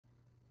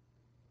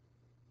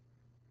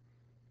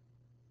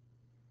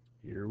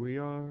Here we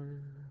are,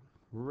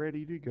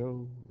 ready to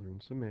go, learn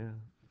some math,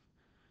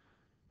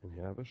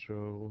 and have a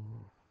show.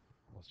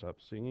 I'll stop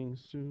singing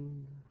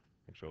soon.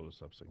 Actually, I'll just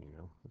stop singing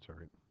now. That's all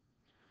right.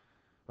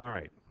 All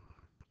right,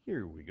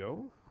 here we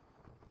go.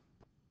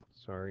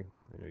 Sorry,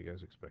 I know you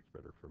guys expect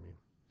better from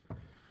me.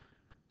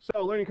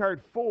 So, learning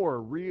card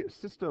 4,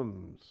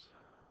 systems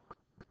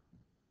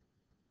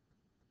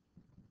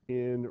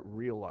in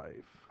real life.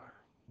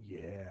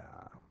 Yeah,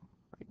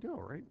 I know,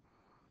 right?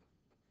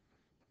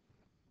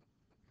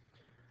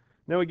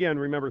 Now, again,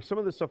 remember, some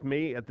of this stuff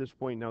may, at this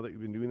point, now that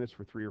you've been doing this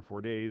for 3 or 4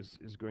 days,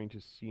 is going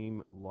to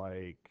seem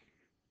like,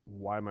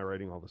 why am I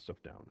writing all this stuff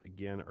down?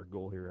 Again, our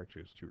goal here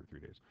actually is 2 or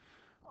 3 days.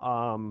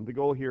 The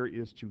goal here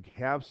is to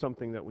have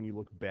something that when you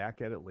look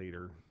back at it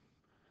later,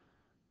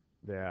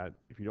 that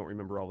if you don't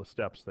remember all the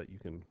steps, that you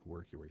can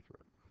work your way through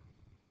it.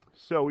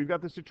 So we've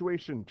got the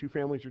situation. Two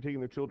families are taking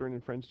their children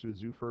and friends to a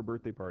zoo for a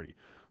birthday party.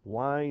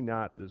 Why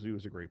not? The zoo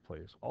is a great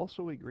place.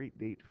 Also a great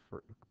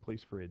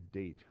place for a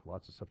date.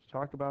 Lots of stuff to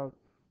talk about.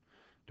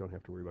 Don't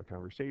have to worry about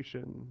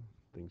conversation,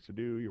 things to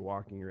do. You're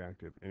walking, you're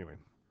active. Anyway.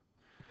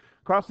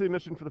 Cost of the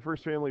admission for the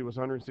first family was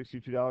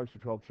 $162 for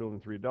 12 children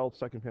and 3 adults.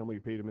 Second family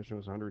paid admission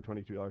was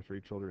 $122 for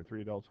 8 children and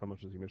 3 adults. How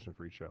much is the admission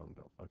for each child and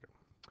adult? Okay.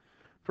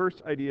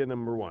 First idea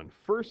number one.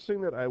 First thing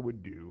that I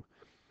would do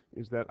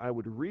is that I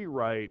would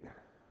rewrite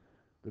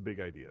the big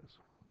ideas.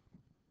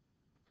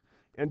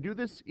 And do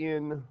this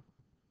in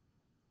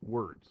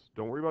words.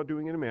 Don't worry about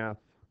doing it in math.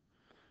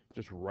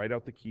 Just write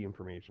out the key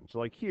information. So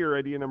like here,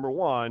 idea number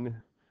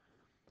one,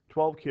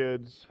 12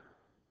 kids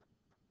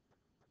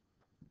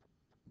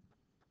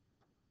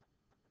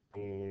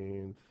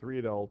and 3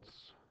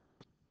 adults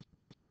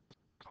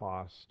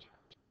cost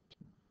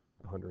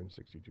 $162.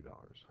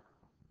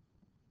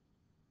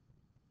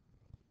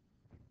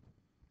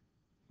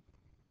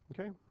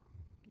 Okay?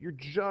 You're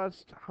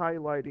just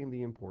highlighting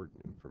the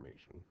important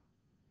information.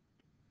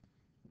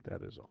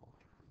 That is all.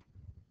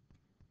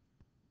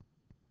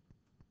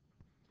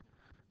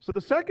 So the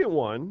second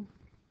one,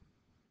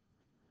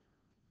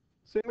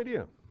 same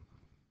idea.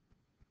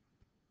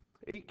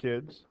 8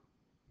 kids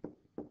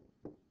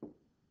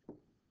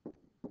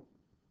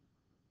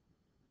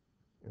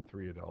and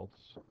 3 adults.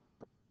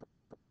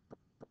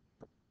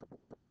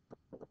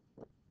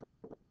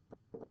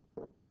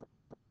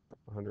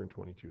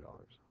 $122.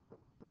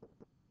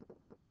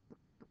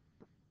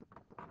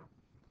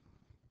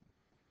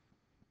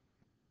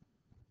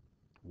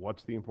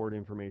 What's the important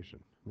information?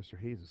 Mr.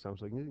 Hayes, it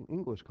sounds like an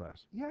English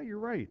class. Yeah, you're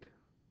right.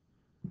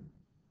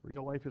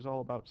 Real life is all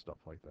about stuff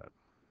like that.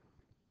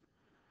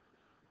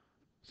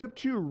 Step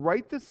 2,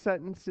 write the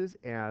sentences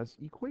as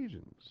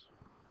equations.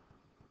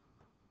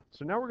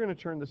 So now we're going to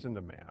turn this into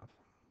math.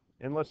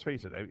 And let's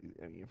face it,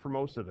 for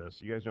most of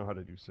this, you guys know how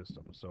to do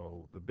systems.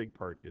 So the big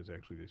part is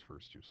actually these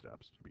first 2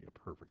 steps, to be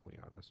perfectly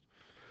honest.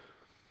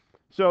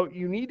 So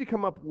you need to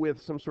come up with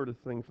some sort of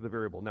thing for the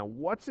variable. Now,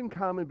 what's in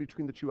common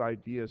between the 2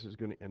 ideas is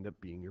going to end up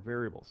being your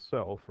variable.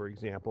 So, for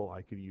example,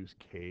 I could use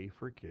K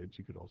for kids.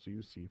 You could also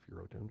use C if you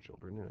wrote down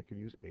children, and I could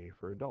use A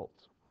for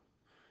adults.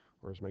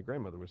 Or as my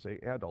grandmother would say,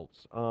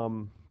 adults.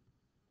 So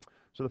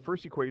the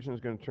first equation is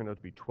going to turn out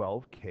to be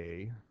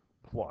 12K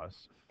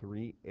plus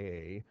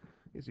 3A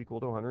is equal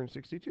to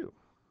 162.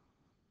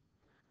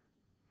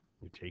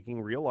 You're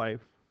taking real life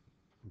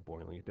and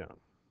boiling it down.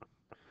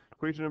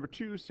 Equation number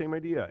 2, same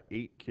idea.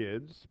 8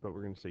 kids, but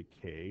we're going to say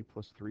K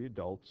plus 3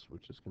 adults,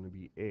 which is going to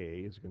be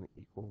A, is going to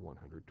equal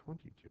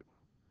 122.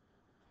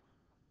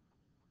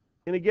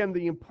 And again,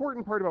 the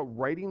important part about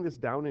writing this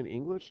down in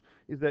English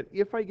is that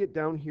if I get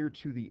down here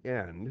to the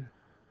end,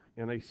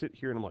 and I sit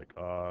here and I'm like,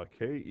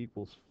 K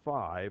equals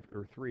 5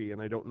 or 3,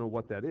 and I don't know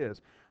what that is,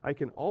 I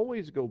can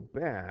always go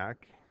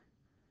back,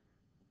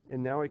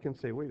 and now I can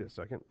say, wait a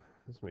second,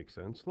 this makes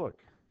sense. Look,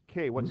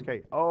 K, what's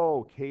K?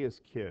 Oh, K is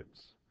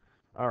kids.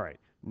 All right,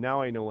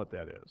 now I know what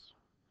that is.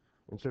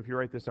 And so if you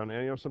write this down, and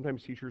I know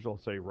sometimes teachers will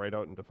say write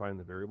out and define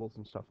the variables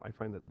and stuff. I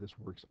find that this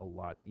works a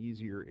lot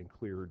easier and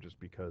clearer just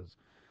because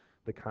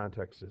the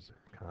context is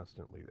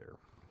constantly there.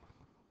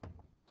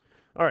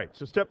 All right,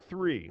 so step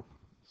 3,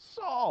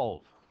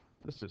 solve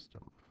the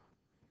system.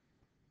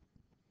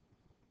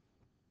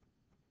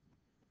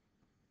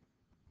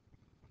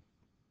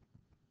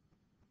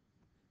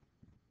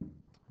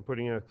 I'm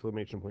putting an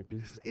exclamation point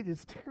because it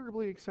is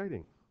terribly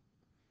exciting.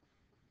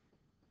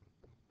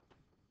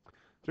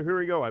 So here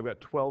we go. I've got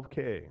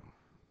 12K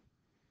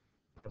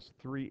plus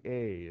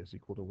 3A is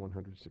equal to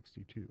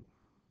 162.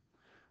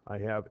 I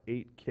have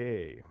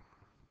 8K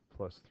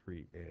plus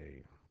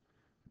 3A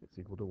is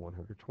equal to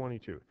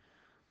 122.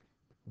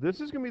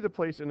 This is going to be the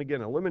place, and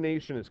again,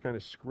 elimination is kind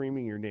of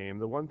screaming your name.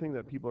 The one thing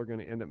that people are going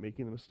to end up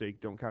making the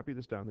mistake, don't copy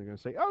this down, they're going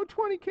to say, oh,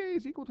 20K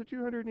is equal to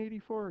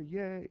 284,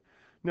 yay.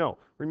 No,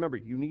 remember,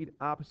 you need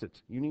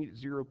opposites. You need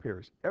 0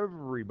 pairs.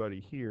 Everybody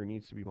here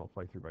needs to be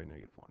multiplied through by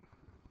 -1.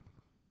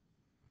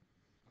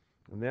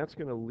 And that's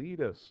going to lead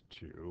us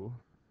to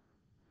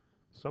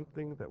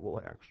something that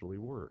will actually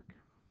work.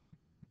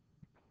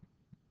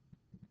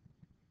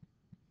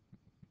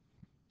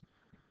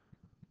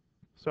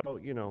 So,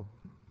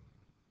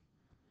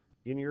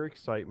 in your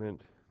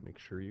excitement, Make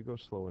sure you go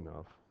slow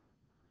enough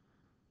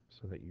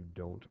so that you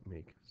don't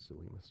make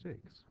silly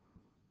mistakes.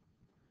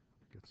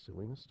 Because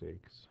silly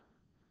mistakes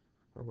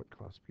are what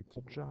cost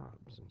people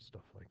jobs and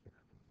stuff like that.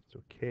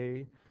 So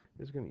K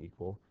is going to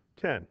equal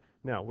 10.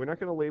 Now, we're not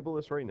going to label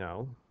this right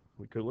now.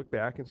 We could look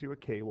back and see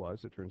what K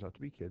was. It turns out to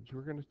be kids.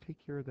 We're going to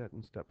take care of that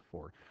in step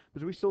 4.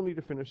 Because we still need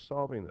to finish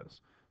solving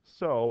this.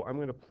 So I'm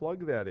going to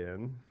plug that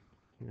in.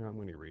 I'm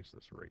going to erase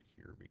this right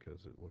here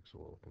because it looks a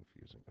little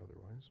confusing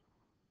otherwise.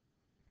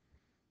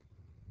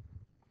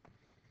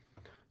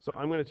 So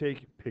I'm going to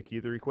pick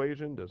either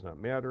equation, does not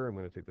matter. I'm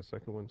going to take the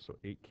second one, so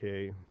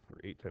 8K, or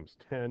 8 times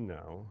 10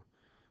 now,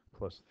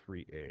 plus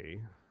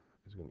 3A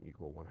is going to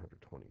equal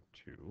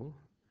 122.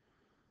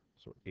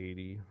 So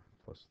 80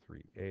 plus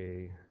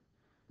 3A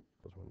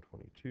plus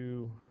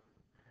 122.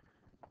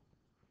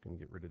 Going to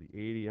get rid of the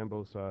 80 on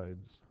both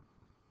sides.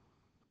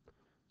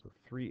 So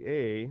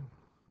 3A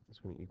is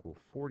going to equal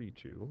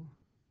 42.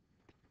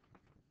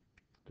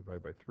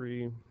 Divide by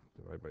 3,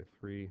 divide by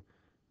 3.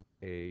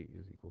 A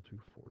is equal to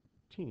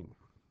 14.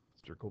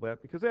 Circle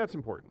that because that's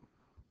important.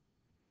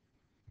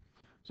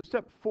 So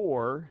step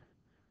 4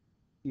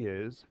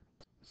 is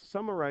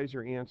summarize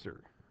your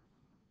answer.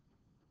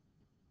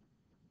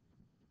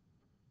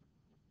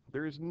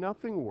 There is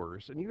nothing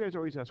worse, and you guys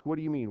always ask, what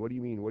do you mean, what do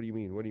you mean, what do you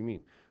mean, what do you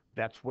mean?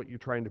 That's what you're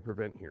trying to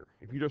prevent here.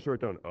 If you just write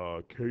down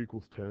K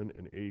equals 10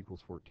 and A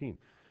equals 14,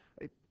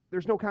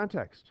 there's no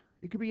context.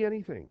 It could be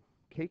anything.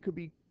 K could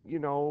be,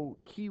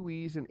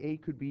 kiwis, and A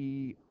could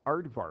be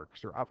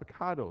aardvarks or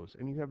avocados,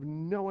 and you have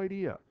no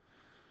idea.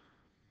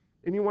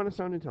 And you want to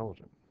sound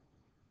intelligent.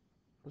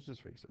 Let's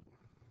just face it.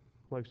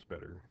 Life's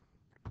better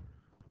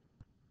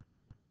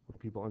when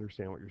people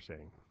understand what you're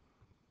saying.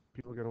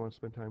 People are going to want to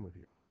spend time with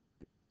you.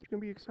 It's going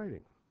to be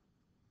exciting.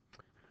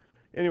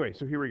 Anyway,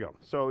 so here we go.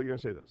 So you're going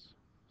to say this.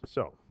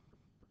 So,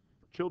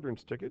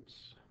 children's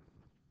tickets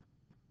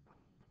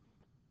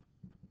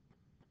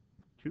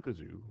to the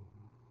zoo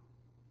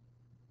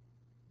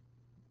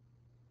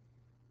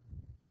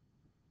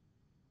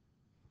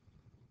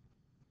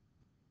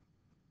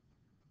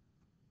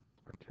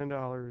are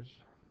 $10,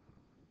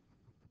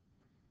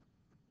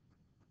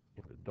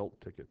 and adult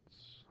tickets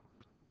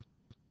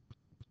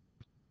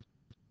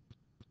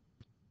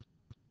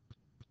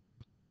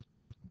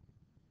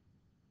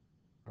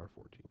are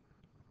 14.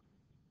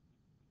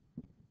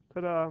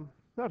 Ta-da!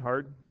 Not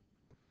hard.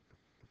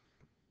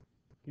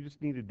 You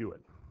just need to do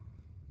it.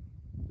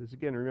 This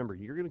again, remember,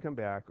 you're going to come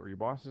back, or your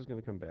boss is going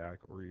to come back,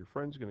 or your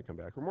friend's going to come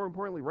back, or more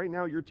importantly, right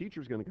now, your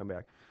teacher's going to come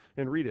back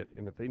and read it.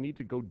 And if they need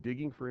to go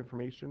digging for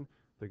information,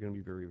 they're going to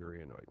be very,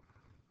 very annoyed.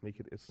 Make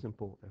it as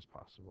simple as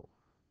possible.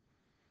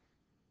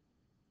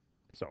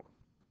 So,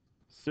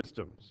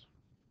 systems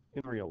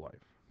in real life.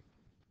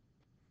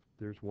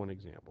 There's one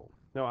example.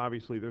 Now,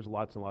 obviously, there's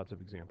lots and lots of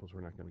examples.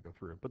 We're not going to go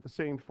through it, but the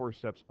same 4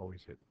 steps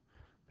always hit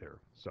there.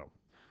 So,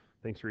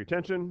 thanks for your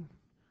attention.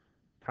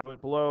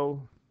 Comment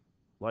below,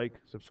 like,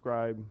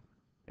 subscribe,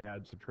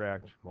 add,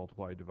 subtract,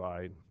 multiply,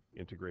 divide,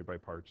 integrate by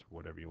parts,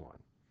 whatever you want.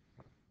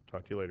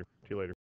 Talk to you later.